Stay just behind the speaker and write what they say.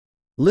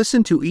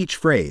Listen to each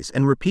phrase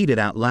and repeat it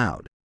out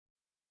loud.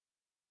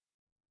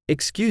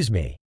 Excuse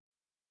me.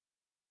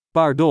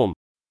 Pardon,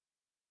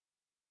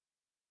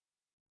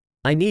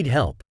 I need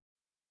help.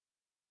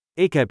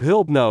 ik heb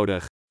hulp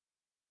nodig.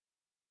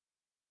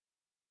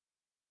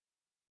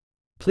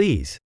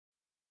 Please.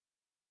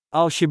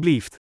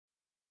 Alsjeblieft,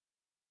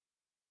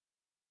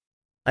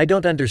 I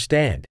don't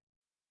understand.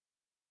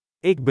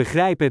 ik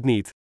begrijp het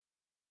niet.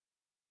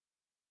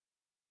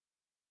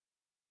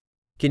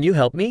 Can you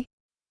help me?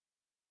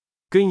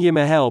 Kun je me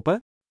helpen?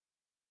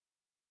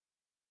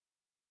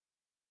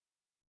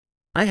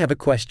 I have a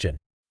question.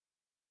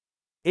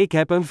 Ik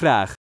heb een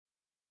vraag.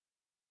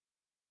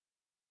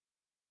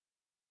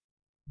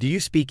 Do you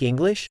speak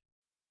English?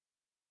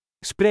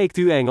 Spreekt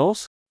u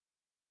Engels?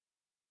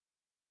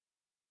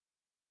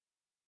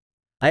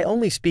 I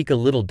only speak a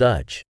little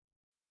Dutch.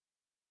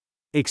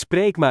 Ik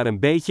spreek maar een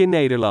beetje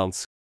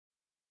Nederlands.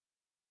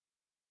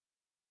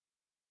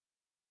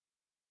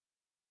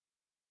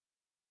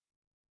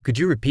 Could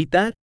you repeat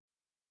that?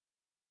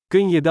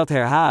 Kun je dat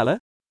herhalen?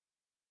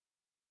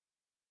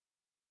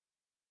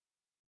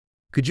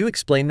 Could you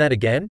explain that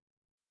again?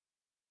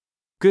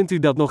 Kunt u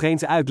dat nog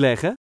eens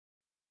uitleggen?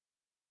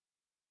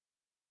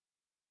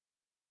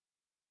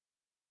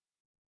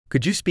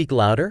 Could you speak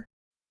louder?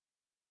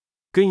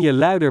 Kun je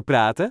luider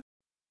praten?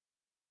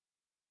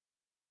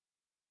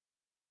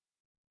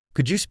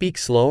 Could you speak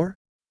slower?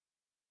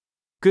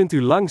 Kunt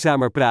u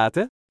langzamer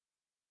praten?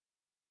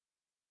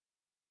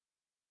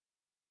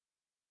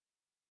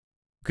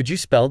 Could you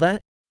spell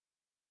that?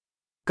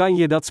 Kan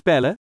je dat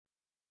spellen?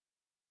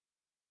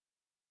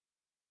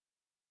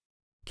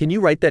 Can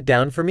you write that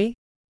down for me?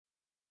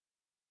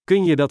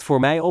 Kun je dat voor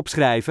mij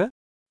opschrijven?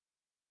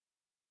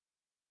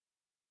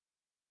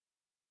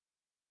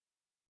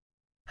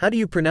 How do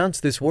you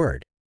pronounce this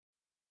word?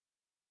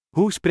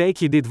 Hoe spreek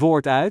je dit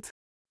woord uit?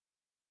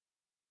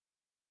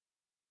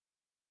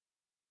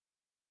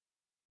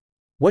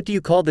 What do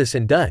you call this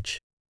in Dutch?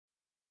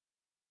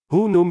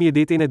 Hoe noem je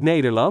dit in het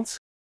Nederlands?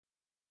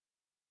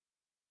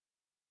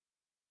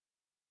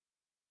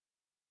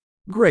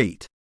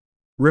 Great!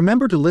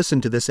 Remember to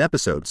listen to this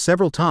episode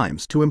several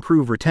times to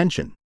improve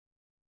retention.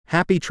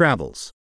 Happy travels!